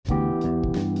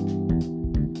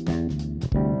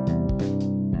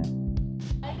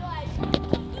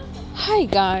Hi,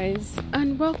 guys,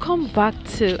 and welcome back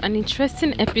to an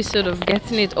interesting episode of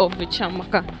Getting It Up with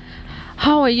Chamaka.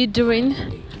 How are you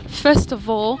doing? First of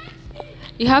all,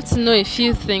 you have to know a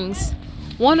few things.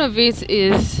 One of it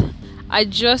is I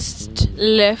just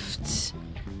left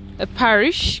a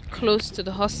parish close to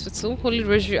the hospital, Holy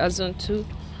Rosary Azon 2.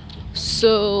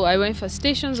 So I went for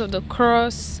Stations of the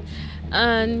Cross,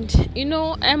 and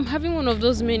I'm having one of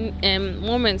those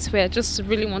moments where I just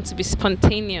really want to be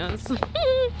spontaneous.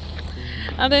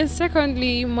 And then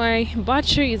secondly, my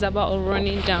battery is about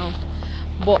running down,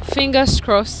 but fingers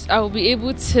crossed I will be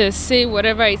able to say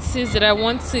whatever it is that I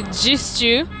want to gist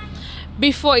you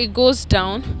before it goes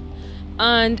down.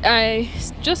 And I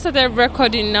just started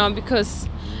recording now because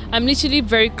I'm literally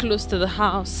very close to the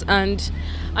house, and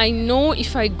I know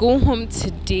if I go home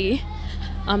today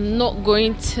I'm not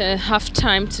going to have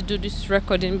time to do this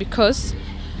recording because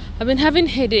I've been having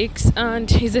headaches, and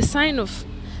it's a sign of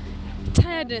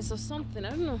tiredness or something. I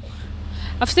don't know.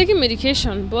 I've taken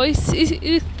medication, but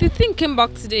the thing came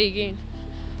back today again.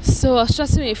 So I was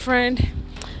chatting with a friend.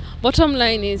 Bottom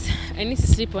line is I need to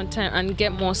sleep on time and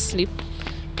get more sleep.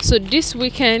 So this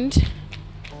weekend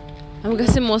I'm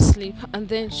getting more sleep, and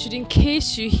then should in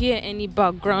case you hear any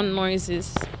background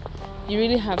noises, you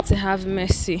really have to have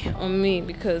mercy on me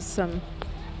because I'm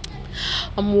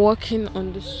walking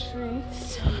on the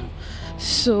streets.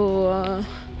 So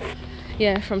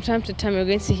from time to time you're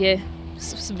going to hear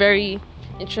very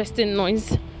interesting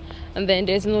noise, and then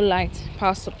there's no light,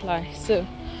 power supply, so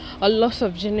a lot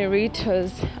of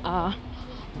generators are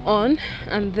on,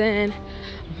 and then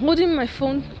I'm holding my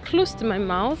phone close to my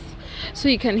mouth so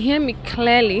you can hear me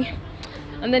clearly,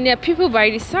 and then there are people by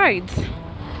the sides,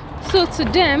 so to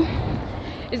them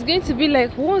it's going to be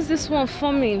like, what's this one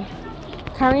forming,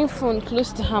 carrying phone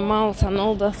close to her mouth and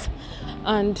all that.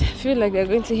 And I feel like they're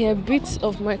going to hear bits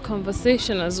of my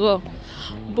conversation as well.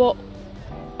 But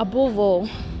above all,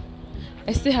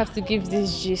 I still have to give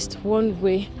this gist one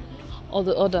way or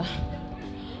the other.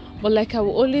 But like I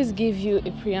will always give you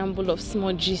a preamble of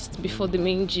small gist before the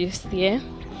main gist, yeah?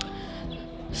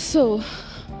 So,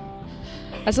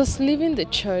 as I was leaving the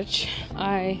church,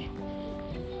 I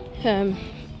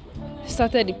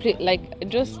started the plate, like I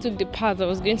just took the path I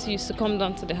was going to use to come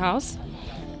down to the house.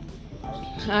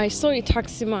 I saw a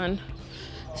taxi man.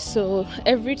 So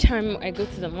every time I go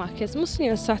to the markets, mostly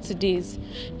on Saturdays,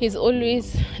 he's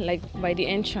always like by the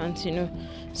entrance,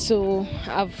 so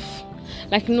I've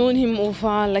like known him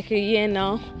over like a year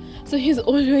now, so he's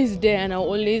always there, and I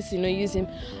always use him.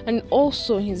 And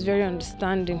also he's very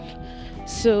understanding.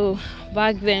 So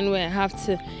back then when I have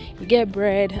to get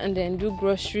bread and then do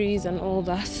groceries and all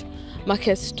that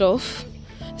market stuff,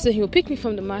 so he'll pick me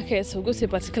from the market, so we'll go to a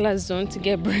particular zone to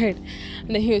get bread, and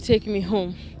then he'll take me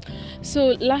home.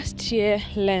 So last year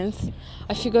Lent,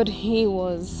 I figured he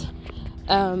was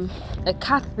a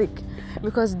Catholic,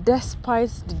 because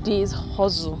despite the day's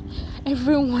hustle,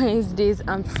 every Wednesdays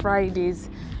and Fridays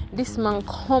this man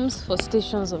comes for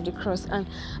Stations of the Cross, and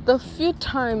the few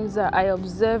times that I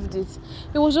observed it,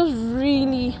 it was just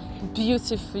really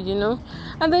beautiful,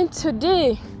 And then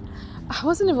today I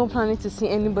wasn't even planning to see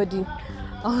anybody.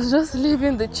 I was just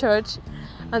leaving the church,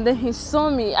 and then he saw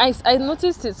me. I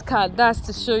noticed his car. That's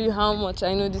to show you how much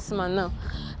I know this man now.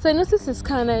 So I noticed his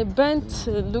car, and I bent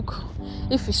to look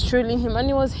if he's trailing him, and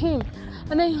it was him.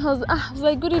 And then I was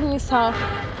like, good evening, sir.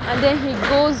 And then he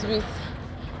goes with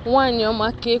one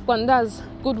cake, and that's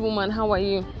good woman, how are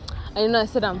you? And I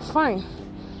said, I'm fine.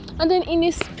 And then in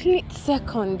a split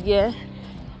second,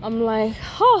 I'm like,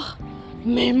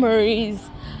 memories,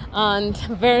 and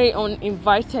very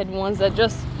uninvited ones that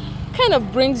just kind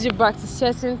of brings you back to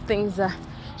certain things that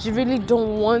you really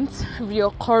don't want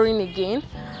reoccurring again.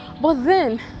 But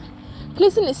then,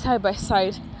 placing it side by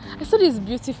side, I saw this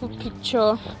beautiful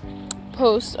picture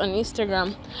post on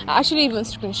Instagram. I actually even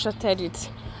screenshotted it.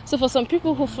 So for some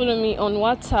people who follow me on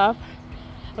WhatsApp,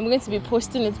 I'm going to be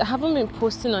posting it. I haven't been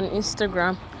posting on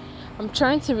Instagram. I'm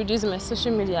trying to reduce my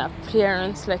social media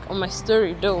appearance, like on my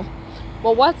story though.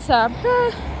 But WhatsApp,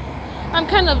 I'm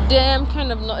kind of there, I'm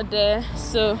kind of not there.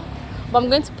 So, but I'm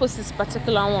going to post this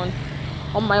particular one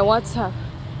on my WhatsApp.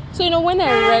 So, when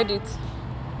I read it,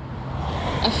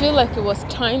 I feel like it was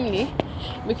timely,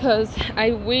 because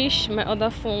I wish my other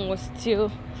phone was still,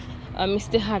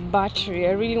 still had battery.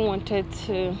 I really wanted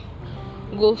to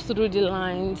go through the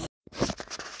lines.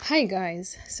 Hi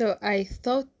guys, so I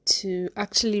thought to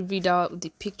actually read out the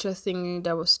picture thing that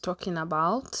I was talking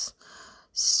about.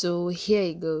 So here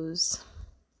it goes.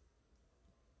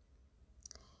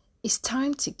 It's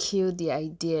time to kill the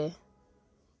idea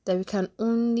that we can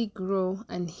only grow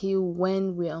and heal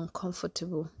when we're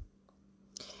uncomfortable.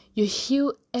 You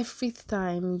heal every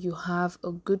time you have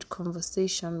a good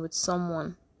conversation with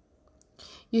someone.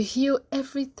 You heal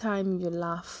every time you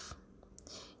laugh.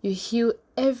 You heal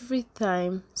every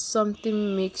time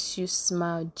something makes you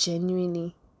smile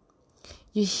genuinely.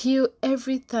 You heal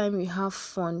every time you have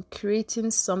fun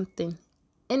creating something,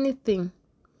 anything.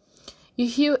 You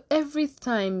heal every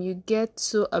time you get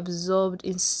so absorbed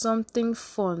in something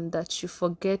fun that you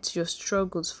forget your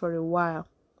struggles for a while.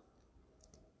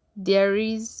 There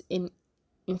is, in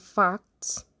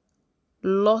fact,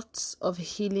 lots of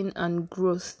healing and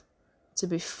growth to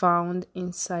be found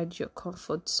inside your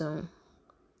comfort zone.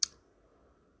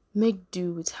 Make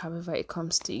do with however it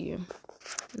comes to you.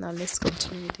 Now let's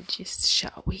continue the gist,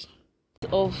 shall we?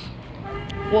 Of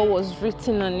what was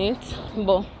written on it,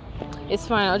 but it's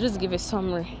fine. I'll just give a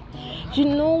summary. You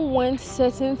know, when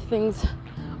certain things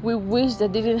we wish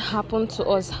that didn't happen to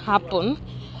us happen,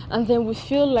 and then we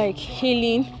feel like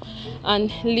healing and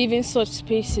leaving such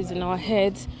spaces in our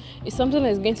heads is something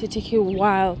that's going to take a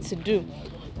while to do.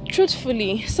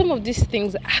 Truthfully, some of these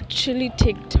things actually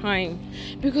take time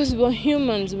because we're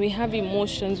humans, we have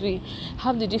emotions, we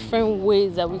have the different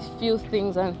ways that we feel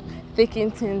things and take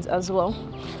in things as well.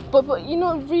 But you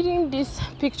know, reading this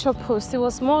picture post, it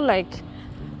was more like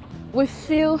we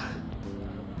feel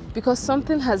because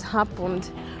something has happened,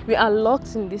 we are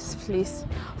locked in this place,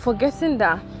 forgetting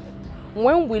that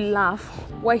when we laugh,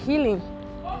 we're healing,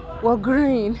 we're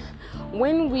growing.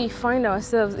 When we find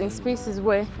ourselves in spaces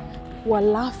where we're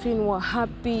laughing, we're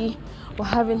happy, we're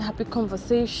having happy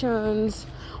conversations,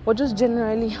 we're just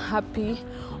generally happy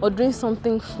or doing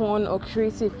something fun or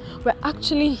creative, we're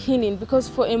actually healing because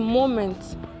for a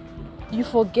moment you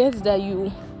forget that you're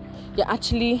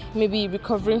actually maybe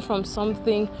recovering from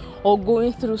something or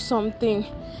going through something.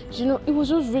 You know, it was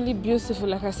just really beautiful.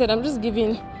 Like I said, I'm just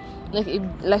giving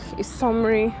like a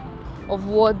summary of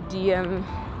what the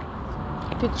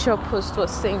picture post was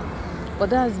saying, but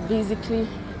that's basically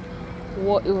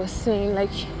what it was saying.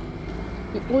 Like,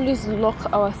 we always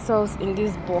lock ourselves in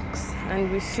this box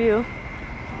and we feel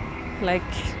like,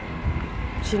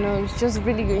 you know, it's just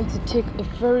really going to take a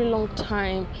very long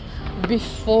time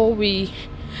before we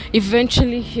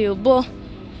eventually heal. But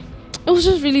it was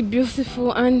just really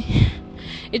beautiful and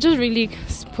it just really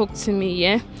spoke to me.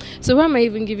 Yeah, so why am I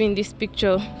even giving this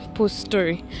picture post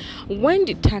story? When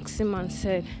the taxi man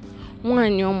said,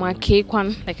 "One, you're my cake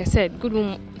one," like I said, "Good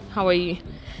one, how are you?"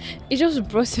 It just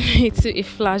brought me to a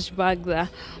flashback that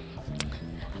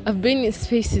I've been in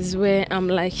spaces where I'm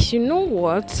like, you know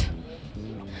what?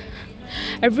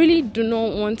 I really do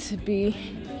not want to be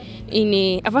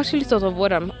I've actually thought of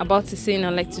what I'm about to say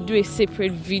now, like to do a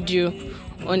separate video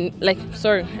on, a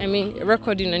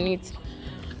recording on it.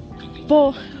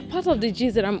 But part of the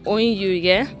gist that I'm owing you,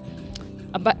 yeah,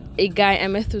 about a guy I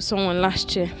met through someone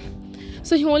last year.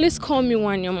 So he always called me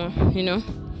Wanyama, you know.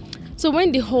 So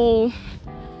when the whole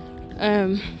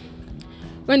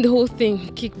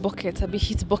thing kick bucket,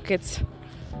 hit bucket,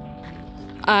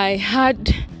 I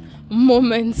had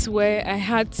moments where I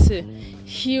had to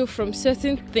heal from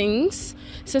certain things,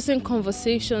 certain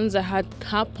conversations that had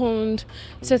happened,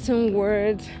 certain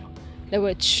words that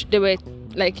were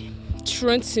like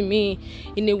thrown to me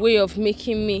in a way of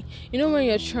making me, you know, when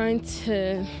you're trying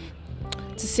to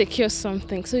secure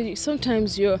something, so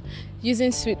sometimes you're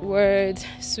using sweet words,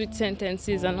 sweet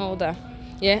sentences and all that.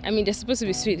 Yeah, I mean, they're supposed to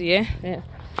be sweet, yeah.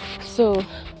 So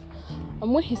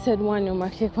when he said one on my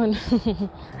cake one,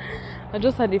 I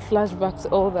just had a flashback to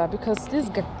all that, because this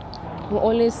guy will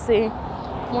always say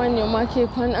one on my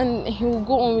cake one, and he will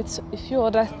go on with a few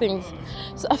other things.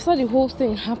 So after the whole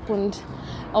thing happened,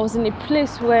 I was in a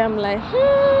place where I'm like,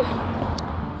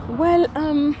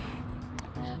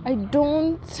 I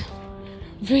don't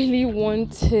really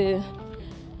want to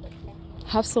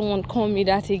have someone call me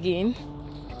that again,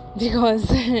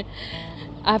 because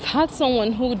I've had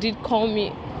someone who did call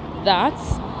me that,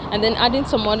 and then adding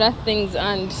some other things,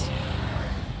 and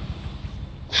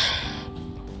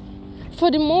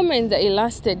for the moment that it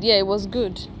lasted, yeah, it was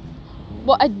good,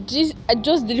 but I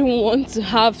just didn't want to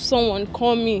have someone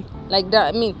call me like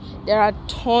that. I mean, there are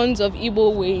tons of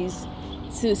Igbo ways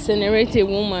to incinerate a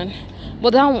woman,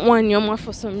 but that one, Yoma,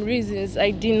 for some reasons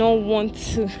I did not want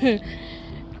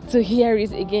to hear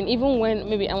it again. Even when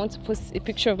maybe I want to post a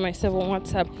picture of myself on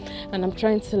WhatsApp and I'm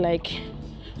trying to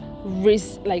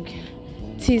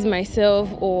tease myself,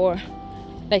 or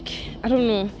I don't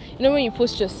know, you know, when you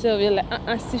post yourself, you're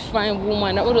like, see fine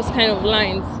woman, all those kind of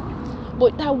lines.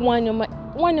 But that one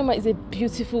Yoma is a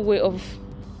beautiful way of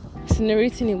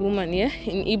incinerating a woman, yeah,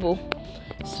 in Igbo.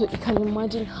 So you can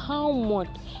imagine how much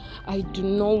I do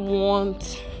not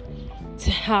want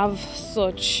to have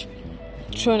such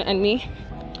thrown at me.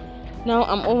 Now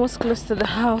I'm almost close to the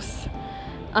house,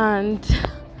 and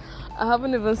I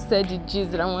haven't even said the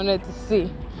gist that I wanted to say.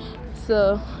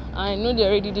 So I know they're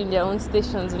already doing their own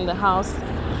stations in the house.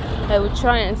 I will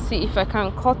try and see if I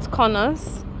can cut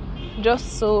corners,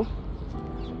 just so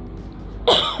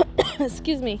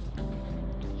excuse me,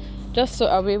 just so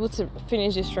I'll be able to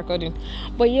finish this recording.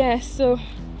 But yeah, so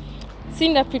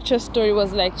seeing that picture story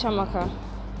was like, Chamaka,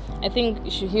 I think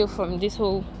you should heal from this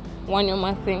whole one year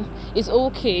man thing. It's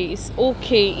okay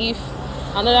if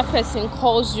another person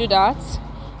calls you that.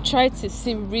 Try to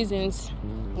see reasons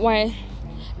why,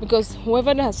 because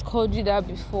whoever that has called you that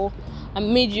before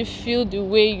and made you feel the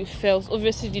way you felt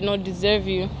obviously did not deserve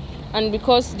you. And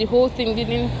because the whole thing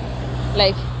didn't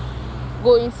like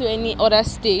go into any other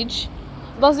stage,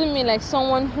 doesn't mean like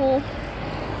someone who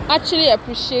actually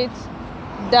appreciates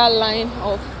that line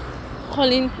of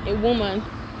calling a woman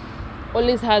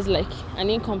always has like an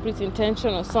incomplete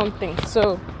intention or something.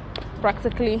 So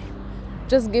practically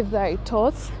just give that a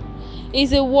thought.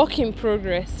 It's a work in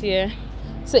progress, yeah.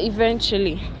 So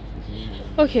eventually.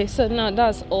 Okay, so now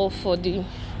that's all for the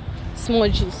small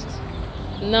gist.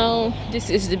 Now this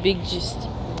is the big gist,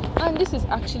 and this is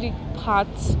actually part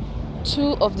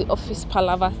 2 of the office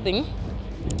Palava thing,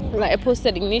 like I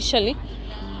posted initially.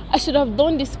 I should have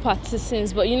done this part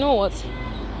since, but you know what,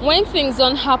 when things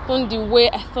don't happen the way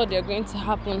I thought they're going to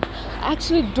happen, I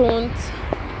actually don't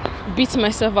beat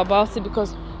myself about it,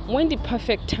 because when the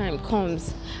perfect time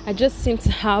comes, I just seem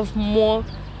to have more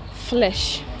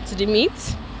flesh to the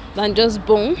meat than just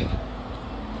bone,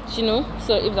 you know,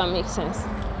 so if that makes sense.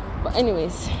 But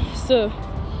anyways, so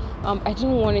I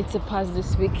didn't want it to pass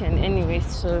this weekend anyways,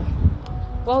 so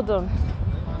well done.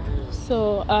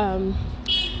 So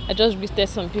I just visited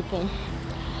some people.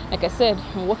 Like I said,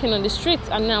 I'm walking on the street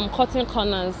and now I'm cutting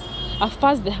corners. I've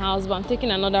passed the house, but I'm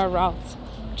taking another route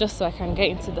just so I can get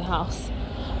into the house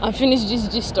and finish this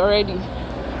gist already.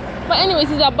 But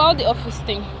anyways, it's about the office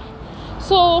thing.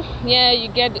 So yeah, you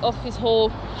get the office whole,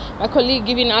 my colleague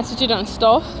giving attitude and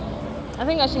stuff. I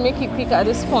think I should make it quick at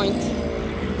this point.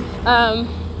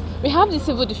 We have the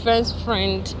civil defense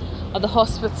friend at the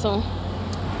hospital.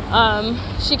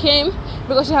 She came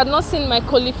because she had not seen my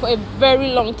colleague for a very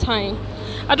long time.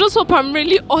 I just hope I'm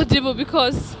really audible,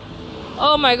 because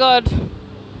oh my god,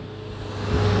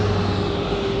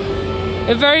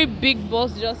 a very big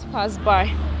bus just passed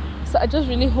by. So I just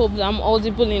really hope that I'm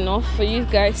audible enough for you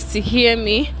guys to hear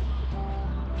me.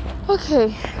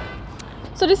 Okay,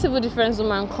 so this civil defense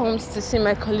woman comes to see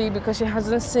my colleague because she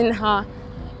hasn't seen her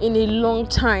in a long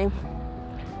time.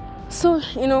 So,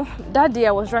 you know, that day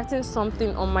I was writing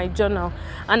something on my journal,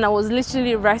 and I was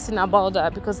literally writing about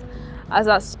that, because as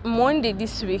of Monday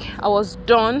this week, I was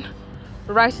done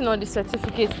writing all the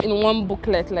certificates in one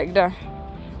booklet like that,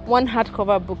 one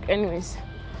hardcover book anyways.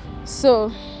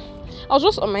 So I was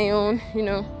just on my own, you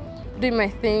know, doing my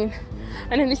thing,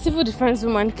 and then the civil defense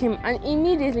woman came, and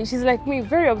immediately she's like me,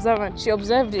 very observant. She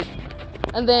observed it,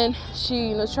 and then she,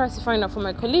 you know, tries to find out from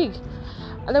my colleague.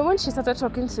 And then when she started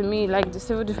talking to me, like the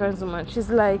civil defense woman, she's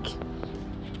like,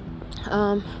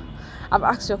 I've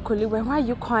asked your colleague, why are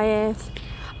you quiet?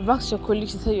 I've asked your colleague,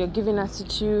 she said you're giving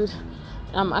attitude.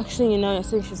 I'm asking you now, you're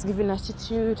saying she's giving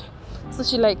attitude. So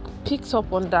she like picked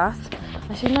up on that,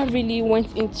 and she not really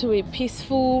went into a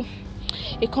peaceful,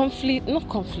 not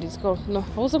conflict, God, no,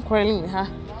 I wasn't quarreling with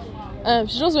her.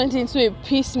 She just went into a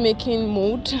peacemaking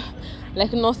mode,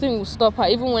 like nothing would stop her,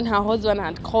 even when her husband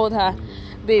had called her,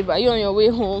 babe, are you on your way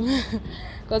home?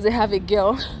 Because they have a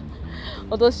girl,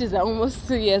 although she's like almost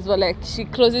 2 years, but like she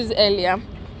closes earlier,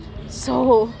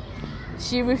 so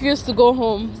she refused to go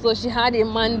home. So she had a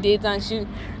mandate, and she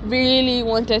really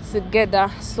wanted to get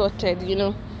that sorted, you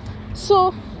know.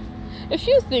 So a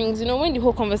few things, you know, when the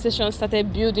whole conversation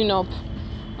started building up,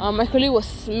 my colleague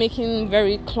was making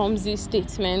very clumsy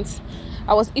statements.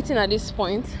 I was eating at this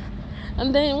point,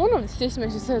 and then one of the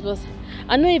statements she said was,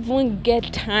 I don't even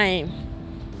get time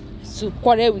to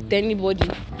quarrel with anybody.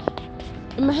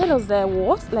 In my head I was like,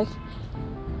 what? Like,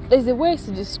 there's a way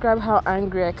to describe how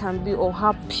angry I can be or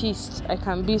how pissed I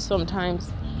can be sometimes.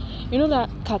 You know that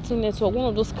Cartoon Network, one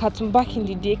of those cartoon back in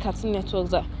the day Cartoon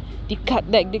Networks, that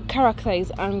the character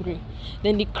is angry,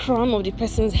 then the crown of the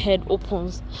person's head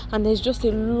opens, and there's just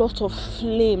a lot of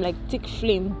flame, like thick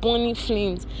flame, burning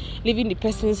flames leaving the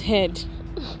person's head.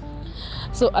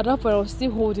 So at that point I was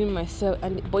still holding myself,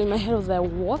 but in my head I was like,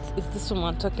 what is this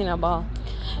woman talking about?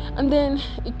 And then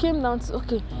it came down to,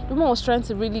 okay, the woman was trying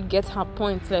to really get her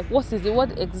point, like what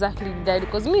exactly did I do?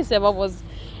 Because me myself, I was,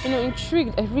 you know,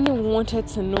 intrigued. I really wanted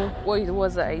to know what it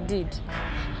was that I did.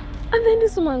 And then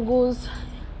this woman goes,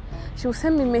 she will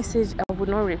send me a message, I would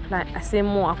not reply. I say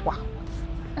more aqua.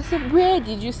 I said, where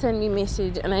did you send me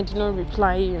message and I did not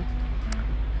reply you?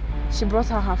 She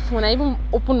brought out her phone. I even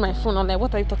opened my phone. I'm like,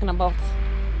 what are you talking about?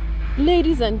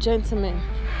 Ladies and gentlemen,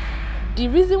 the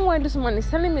reason why this woman is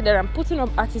telling me that I'm putting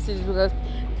up attitude is because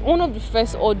one of the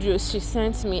first audios she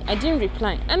sent me, I didn't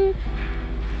reply. And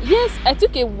yes, I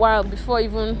took a while before I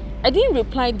didn't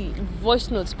reply the voice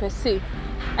notes per se.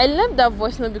 I left that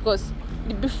voice note because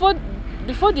before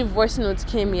the voice notes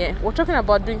came here, we're talking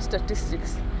about doing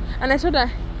statistics. And I told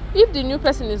her, if the new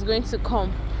person is going to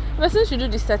come, the person should do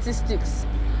the statistics.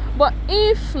 But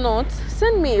if not,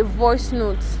 send me a voice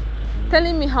note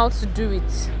telling me how to do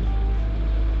it.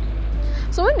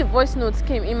 So when the voice notes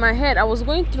came, in my head, I was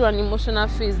going through an emotional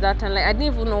phase that time. Like, I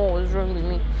didn't even know what was wrong with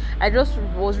me. I just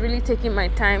was really taking my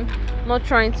time, not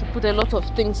trying to put a lot of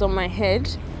things on my head.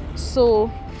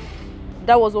 So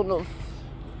that was one of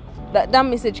that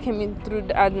message came in through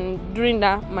during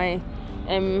that my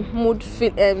mood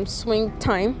swing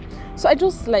time. So I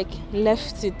just like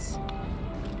left it.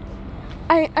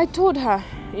 I told her,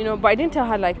 but I didn't tell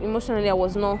her like emotionally I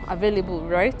was not available,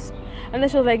 right? And then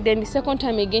she was like, then the second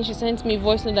time again she sent me a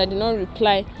voice note. I did not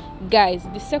reply. Guys,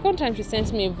 the second time she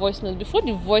sent me a voice note, before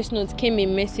the voice note came a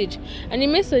message, and the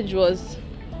message was,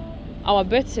 our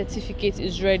birth certificate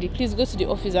is ready, please go to the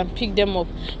office and pick them up.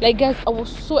 Like, guys, I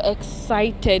was so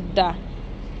excited that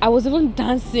I was even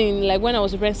dancing like when I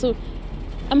was pregnant. So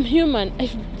I'm human. I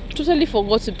totally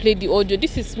forgot to play the audio.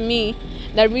 This is me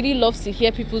that really loves to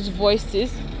hear people's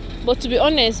voices. But to be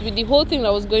honest, with the whole thing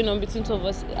that was going on between two of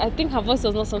us, I think her voice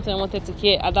was not something I wanted to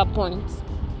hear at that point.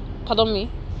 Pardon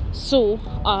me. So,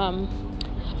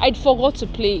 I'd forgot to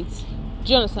play it.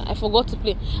 Do you understand? I forgot to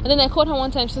play. And then I called her one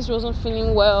time. She said she wasn't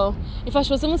feeling well. In fact,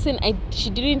 she was even saying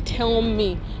she didn't tell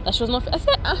me that she was not. I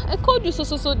said, I called you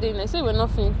so day. And I said we're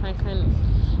not feeling fine, kind of.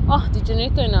 Oh, the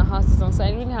generator in our house is on, so I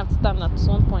really have to stand at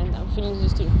some point. I'm feeling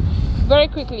used to it. Very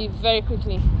quickly.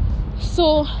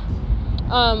 So,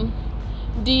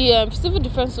 the civil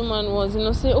defense woman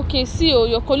was, say, okay, see,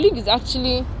 your colleague is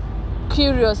actually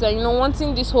curious and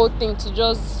wanting this whole thing to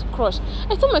just crush.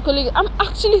 I told my colleague, I'm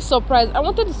actually surprised. I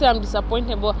wanted to say I'm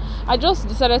disappointed, but I just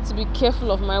decided to be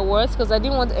careful of my words because I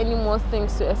didn't want any more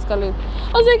things to escalate.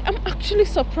 I was like, I'm actually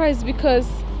surprised because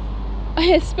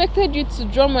I expected you to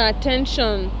draw my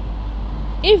attention.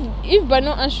 If by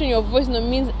not answering your voice no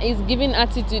means is giving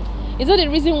attitude, is that the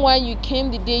reason why you came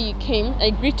the day you came?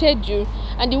 I greeted you,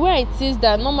 and the way it is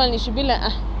that normally it should be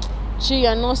like, you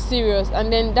are not serious,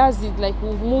 and then that's it, like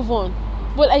we'll move on.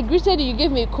 But I greeted you, you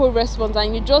gave me a cold response,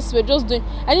 and were just doing.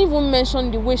 I didn't even mention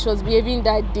the way she was behaving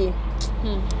that day.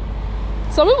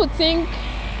 Some people think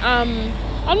I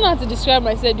don't know how to describe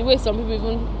myself, the way some people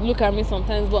even look at me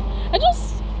sometimes, but I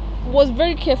just was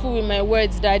very careful with my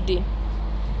words that day.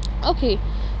 Okay,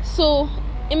 so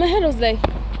in my head I was like,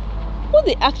 what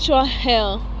the actual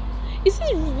hell? Is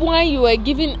this why you were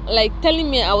telling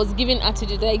me I was giving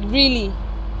attitude? Like, really?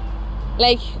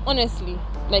 Like, honestly,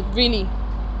 like, really?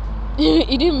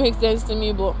 It didn't make sense to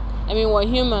me, but I mean, we're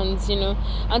humans,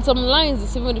 and some lines the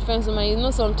civil defense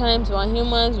woman, sometimes we're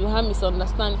humans, we have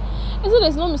misunderstanding. I said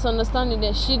there's no misunderstanding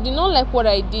there. She did not like what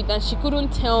I did and she couldn't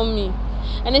tell me,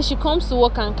 and then she comes to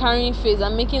work and carrying face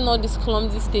and making all these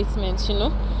clumsy statements.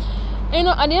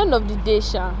 At the end of the day,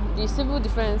 the civil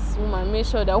defense woman made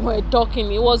sure that we're talking.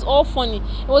 It was all funny.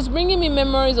 It was bringing me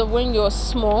memories of when you're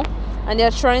small and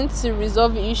they're trying to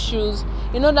resolve issues.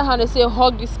 That how they say,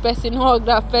 hug this person, hug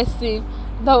that person.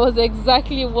 That was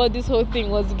exactly what this whole thing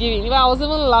was giving. I was even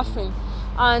laughing.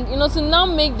 And, to now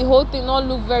make the whole thing not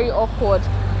look very awkward,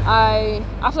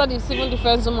 after the civil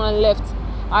defense woman left,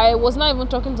 I was not even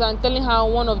talking to her and telling her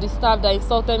one of the staff that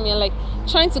insulted me and, like,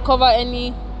 trying to cover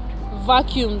any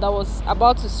vacuum that was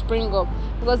about to spring up,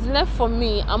 because left for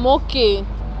me, I'm okay.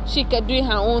 She kept doing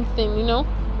her own thing,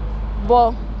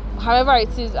 but however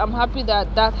it is, I'm happy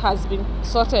that has been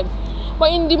sorted.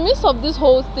 But in the midst of this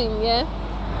whole thing,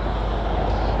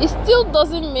 it still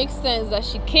doesn't make sense that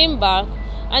she came back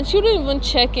and she wouldn't even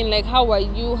check in, like, how are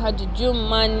you, how did you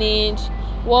manage,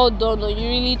 well done, or you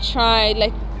really tried,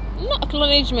 like, no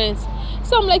acknowledgements.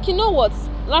 So I'm like, what,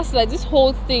 last, like, this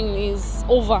whole thing is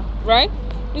over, right?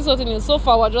 This whole thing is, so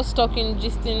far we're just talking,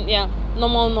 gisting,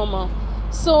 normal.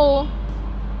 So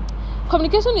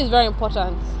communication is very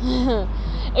important.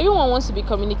 Everyone wants to be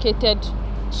communicated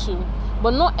to,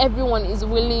 but not everyone is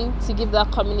willing to give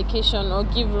that communication or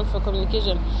give room for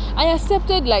communication. I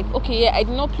accepted, like, okay, I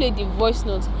did not play the voice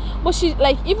notes, but she,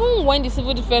 like, even when the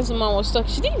civil defense woman was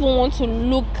talking, she didn't even want to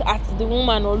look at the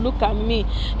woman or look at me.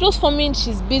 Just for me,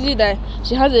 she's busy, that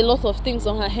she has a lot of things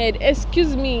on her head.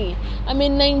 Excuse me, I'm a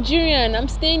Nigerian, I'm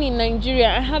staying in Nigeria,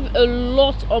 I have a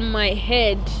lot on my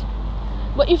head.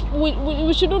 But if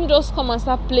we shouldn't just come and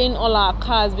start playing all our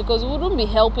cards, because we wouldn't be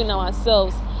helping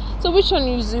ourselves. So which one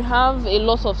is you have a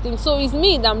lot of things? So it's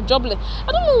me that I'm jobless.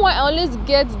 I don't know why I always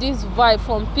get this vibe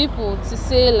from people to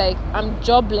say like I'm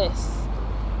jobless,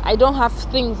 I don't have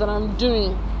things that I'm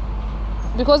doing,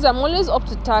 because I'm always up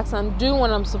to task and doing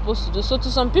what I'm supposed to do. So to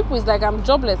some people it's like I'm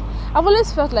jobless. I've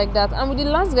always felt like that, and with the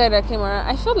last guy that came around,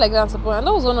 I felt like that, and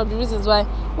that was one of the reasons why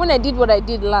when I did what I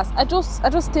did last, I just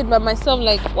stayed by myself,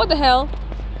 like, what the hell,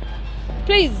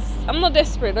 please, I'm not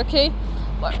desperate, okay?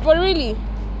 But really,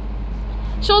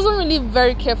 she wasn't really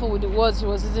very careful with the words she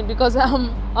was using, because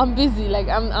I'm busy, like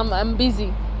I'm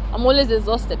busy, I'm always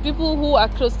exhausted. People who are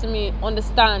close to me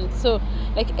understand. So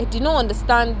like I did not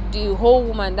understand the whole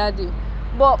woman that day,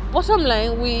 but bottom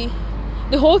line,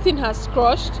 the whole thing has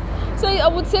crushed. So I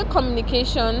would say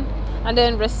communication, and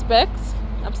then respect.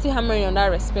 I'm still hammering on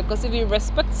that respect, because if you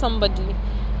respect somebody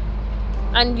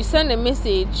and you send a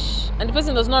message and the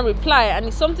person does not reply, and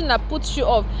it's something that puts you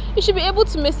off, you should be able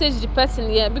to message the person,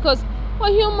 yeah, because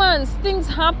we're humans, things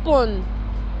happen.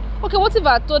 Okay, what if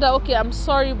I told her, okay, I'm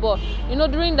sorry, but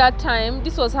during that time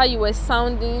this was how you were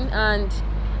sounding, and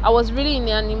I was really in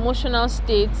an emotional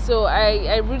state, so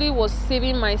I really was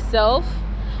saving myself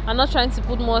and not trying to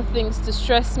put more things to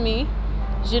stress me,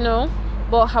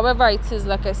 but however it is,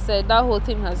 like I said, that whole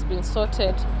thing has been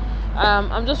sorted.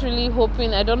 I'm just really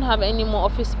hoping I don't have any more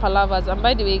office palavers. And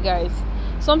by the way, guys,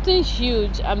 something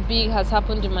huge and big has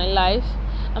happened in my life.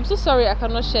 I'm so sorry I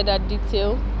cannot share that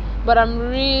detail, but I'm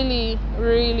really,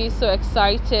 really so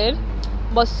excited.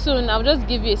 But soon I'll just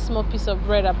give you a small piece of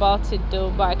bread about it though,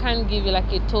 but I can't give you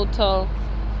like a total,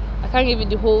 I can't give you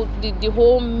the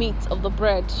whole meat of the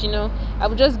bread, I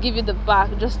will just give you the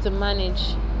back just to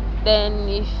manage. Then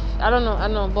if I don't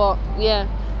know, but yeah,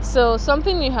 so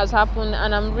something new has happened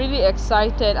and I'm really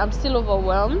excited. I'm still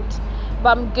overwhelmed,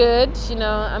 but I'm good.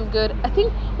 I'm good. I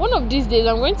think one of these days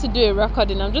I'm going to do a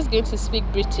recording. I'm just going to speak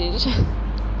British.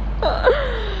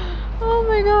 Oh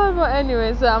my god. But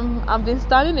anyway, so I've been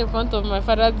standing in front of my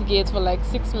father's gate for like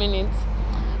 6 minutes.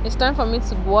 It's time for me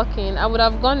to walk in. I would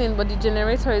have gone in, but the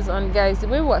generator is on, guys. The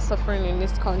way we're suffering in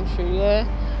this country, yeah,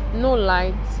 no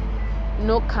light,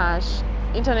 no cash,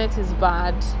 internet is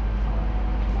bad.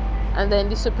 And then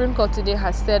the Supreme Court today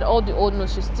has said all the old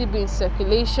notes should still be in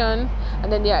circulation.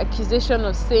 And then the accusation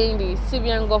of saying the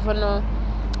Syrian governor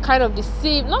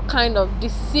deceived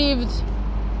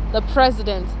the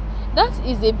president. That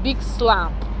is a big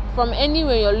slap from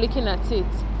anywhere you're looking at it.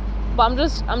 But I'm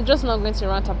just not going to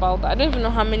rant about that. I don't even know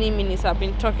how many minutes I've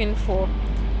been talking for,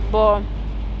 but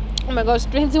oh my gosh,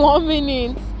 21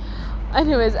 minutes.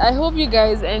 Anyways, I hope you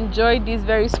guys enjoyed this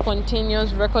very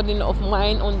spontaneous recording of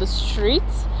mine on the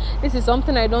streets. This is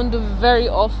something I don't do very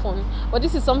often, but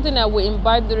this is something I will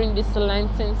imbibe during this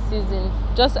Lenten season.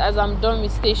 Just as I'm done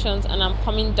with stations and I'm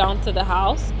coming down to the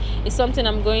house, it's something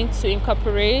I'm going to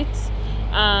incorporate.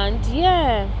 And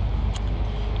yeah,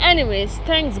 anyways,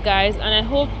 thanks guys, and I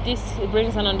hope this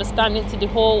brings an understanding to the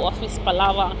whole office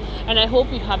Palava, and I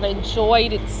hope you have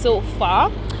enjoyed it so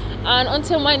far. And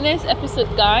until my next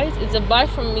episode, guys, it's a bye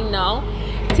from me now.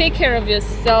 Take care of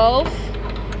yourself.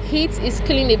 Heat is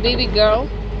killing a baby girl,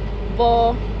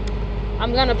 but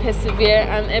I'm gonna persevere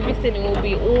and everything will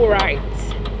be all right.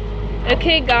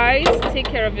 Okay guys, take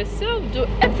care of yourself, do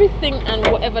everything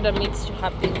and whatever that makes you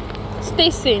happy. Stay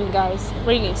sane, guys,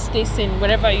 really stay sane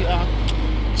wherever you are.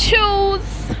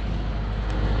 Choose.